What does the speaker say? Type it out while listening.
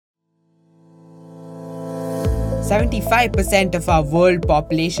75% of our world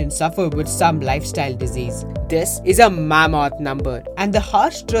population suffer with some lifestyle disease. This is a mammoth number, and the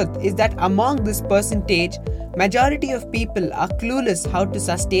harsh truth is that among this percentage, majority of people are clueless how to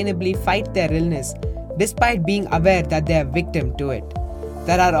sustainably fight their illness despite being aware that they are victim to it.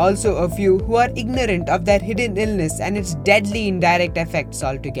 There are also a few who are ignorant of their hidden illness and its deadly indirect effects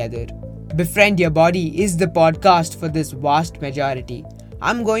altogether. Befriend Your Body is the podcast for this vast majority.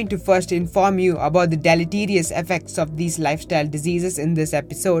 I'm going to first inform you about the deleterious effects of these lifestyle diseases in this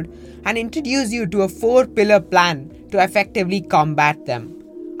episode and introduce you to a 4-pillar plan to effectively combat them.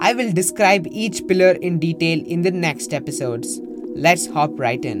 I will describe each pillar in detail in the next episodes. Let's hop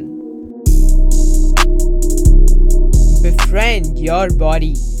right in. Befriend Your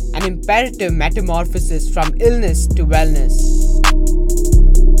Body, an imperative metamorphosis from illness to wellness.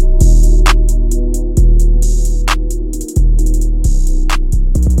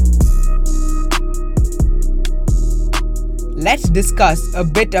 Let's discuss a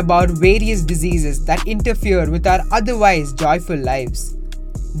bit about various diseases that interfere with our otherwise joyful lives.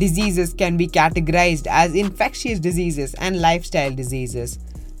 Diseases can be categorized as infectious diseases and lifestyle diseases.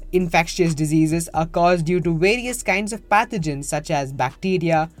 Infectious diseases are caused due to various kinds of pathogens such as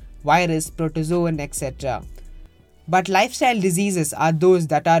bacteria, virus, protozoan, etc. But lifestyle diseases are those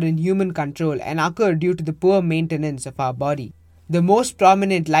that are in human control and occur due to the poor maintenance of our body. The most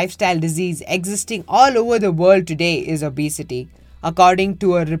prominent lifestyle disease existing all over the world today is obesity. According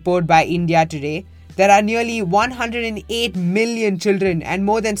to a report by India Today, there are nearly 108 million children and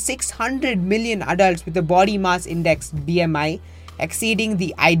more than 600 million adults with a body mass index BMI exceeding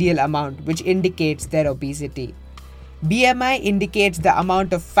the ideal amount, which indicates their obesity. BMI indicates the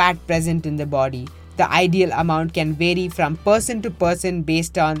amount of fat present in the body. The ideal amount can vary from person to person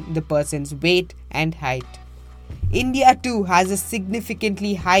based on the person's weight and height. India too has a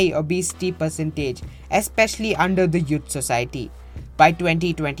significantly high obesity percentage, especially under the Youth Society. By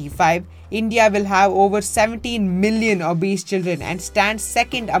 2025, India will have over 17 million obese children and stands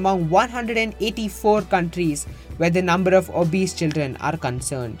second among 184 countries where the number of obese children are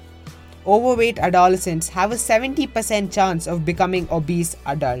concerned. Overweight adolescents have a 70% chance of becoming obese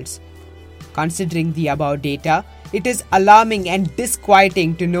adults. Considering the above data, it is alarming and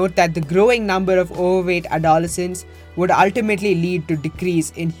disquieting to note that the growing number of overweight adolescents would ultimately lead to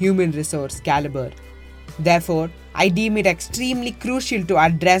decrease in human resource caliber. Therefore, I deem it extremely crucial to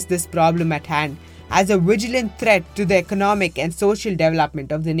address this problem at hand as a vigilant threat to the economic and social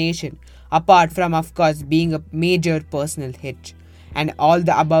development of the nation, apart from, of course, being a major personal hitch. And all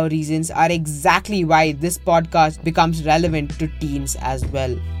the above reasons are exactly why this podcast becomes relevant to teens as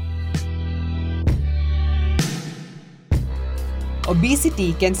well.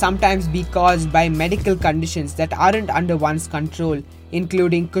 Obesity can sometimes be caused by medical conditions that aren't under one's control,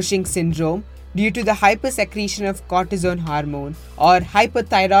 including Cushing's syndrome due to the hypersecretion of cortisone hormone, or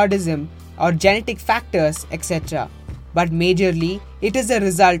hypothyroidism, or genetic factors, etc. But majorly, it is a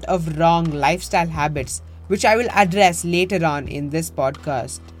result of wrong lifestyle habits, which I will address later on in this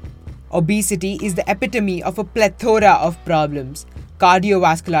podcast. Obesity is the epitome of a plethora of problems: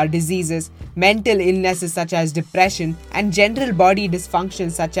 cardiovascular diseases, mental illnesses such as depression, and general body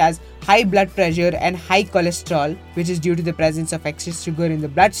dysfunction such as high blood pressure and high cholesterol, which is due to the presence of excess sugar in the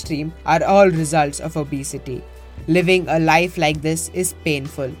bloodstream, are all results of obesity. Living a life like this is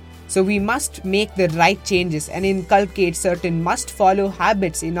painful, so we must make the right changes and inculcate certain must-follow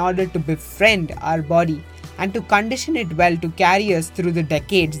habits in order to befriend our body and to condition it well to carry us through the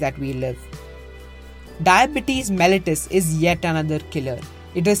decades that we live. Diabetes mellitus is yet another killer.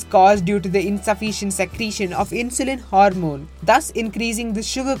 It is caused due to the insufficient secretion of insulin hormone, thus increasing the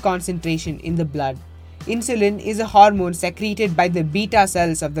sugar concentration in the blood. Insulin is a hormone secreted by the beta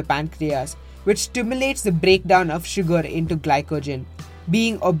cells of the pancreas, which stimulates the breakdown of sugar into glycogen.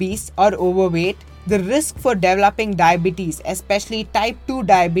 Being obese or overweight, the risk for developing diabetes, especially type 2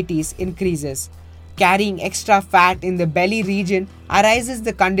 diabetes, increases. Carrying extra fat in the belly region arises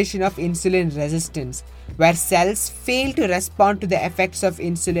the condition of insulin resistance, where cells fail to respond to the effects of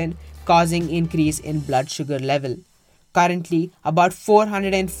insulin, causing increase in blood sugar level. Currently, about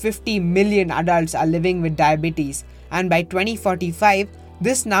 450 million adults are living with diabetes, and by 2045,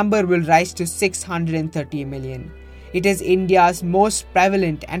 this number will rise to 630 million. It is India's most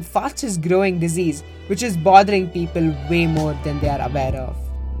prevalent and fastest growing disease, which is bothering people way more than they are aware of.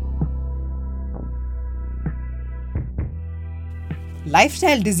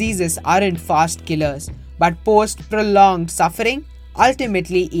 Lifestyle diseases aren't fast killers, but post prolonged suffering,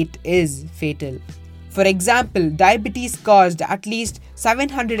 ultimately it is fatal. For example, diabetes caused at least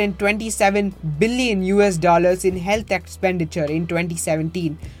 $727 billion in health expenditure in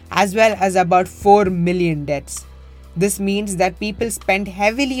 2017, as well as about 4 million deaths. This means that people spend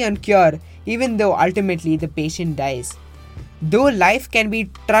heavily on cure even though ultimately the patient dies. Though life can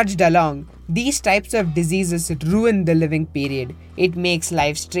be trudged along, these types of diseases ruin the living period. It makes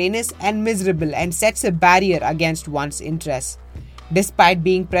life strenuous and miserable and sets a barrier against one's interests. Despite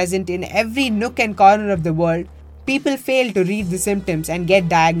being present in every nook and corner of the world, people fail to read the symptoms and get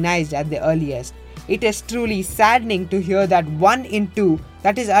diagnosed at the earliest. It is truly saddening to hear that 1 in 2,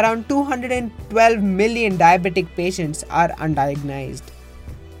 that is around 212 million diabetic patients, are undiagnosed.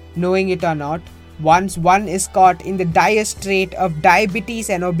 Knowing it or not, once one is caught in the dire strait of diabetes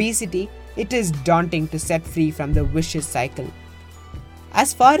and obesity, it is daunting to set free from the vicious cycle.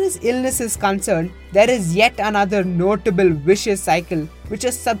 As far as illness is concerned, there is yet another notable vicious cycle which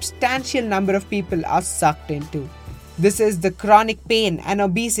a substantial number of people are sucked into. This is the chronic pain and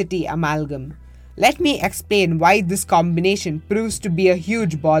obesity amalgam. Let me explain why this combination proves to be a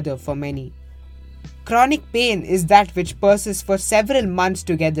huge bother for many. Chronic pain is that which persists for several months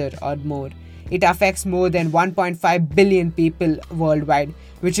together or more. It affects more than 1.5 billion people worldwide,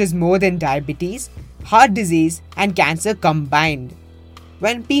 which is more than diabetes, heart disease, and cancer combined.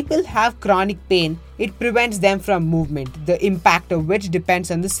 When people have chronic pain, it prevents them from movement, the impact of which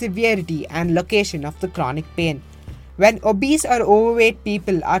depends on the severity and location of the chronic pain. When obese or overweight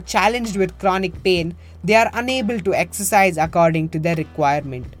people are challenged with chronic pain, they are unable to exercise according to their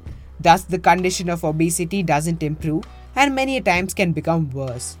requirement. Thus, the condition of obesity doesn't improve and many times can become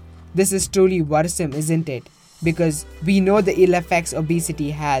worse. This is truly worrisome, isn't it? Because we know the ill effects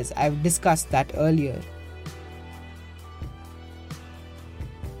obesity has. I've discussed that earlier.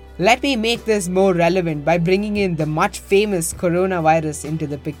 Let me make this more relevant by bringing in the much famous coronavirus into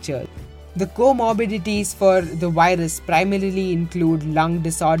the picture. The comorbidities for the virus primarily include lung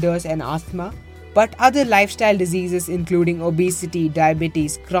disorders and asthma, but other lifestyle diseases including obesity,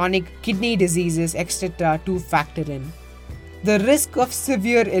 diabetes, chronic kidney diseases, etc. to factor in. The risk of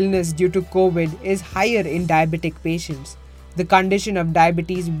severe illness due to COVID is higher in diabetic patients. The condition of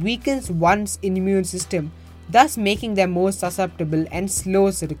diabetes weakens one's immune system, thus making them more susceptible and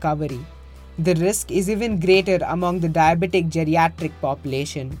slows recovery. The risk is even greater among the diabetic geriatric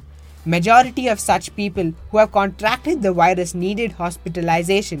population. Majority of such people who have contracted the virus needed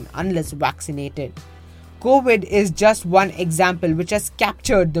hospitalization unless vaccinated. COVID is just one example which has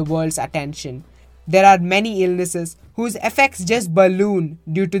captured the world's attention. There are many illnesses whose effects just balloon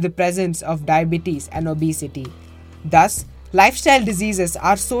due to the presence of diabetes and obesity. Thus, lifestyle diseases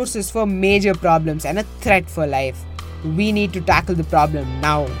are sources for major problems and a threat for life. We need to tackle the problem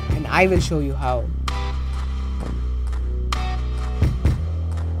now, and I will show you how.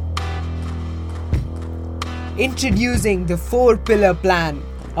 Introducing the 4-pillar plan,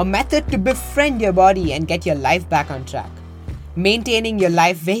 a method to befriend your body and get your life back on track. Maintaining your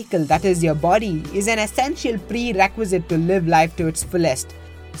life vehicle, that is your body, is an essential prerequisite to live life to its fullest.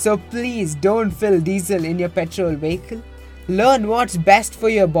 So please don't fill diesel in your petrol vehicle. Learn what's best for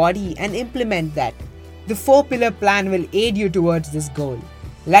your body and implement that. The 4-pillar plan will aid you towards this goal.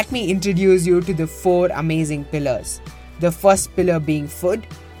 Let me introduce you to the 4 amazing pillars. The first pillar being food,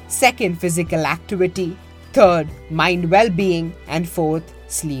 second physical activity, third mind well-being, and fourth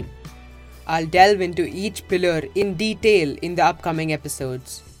sleep. I'll delve into each pillar in detail in the upcoming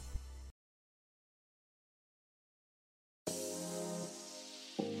episodes.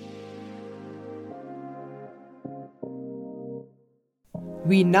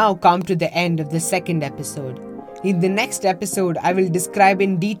 We now come to the end of the second episode. In the next episode, I will describe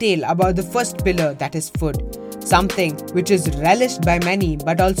in detail about the first pillar, that is food, something which is relished by many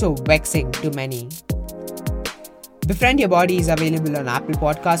but also vexing to many. Befriend Your Body is available on Apple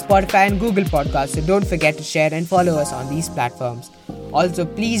Podcasts, Spotify and Google Podcasts, so don't forget to share and follow us on these platforms. Also,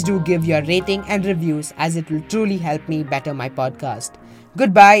 please do give your rating and reviews as it will truly help me better my podcast.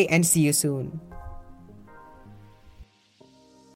 Goodbye and see you soon.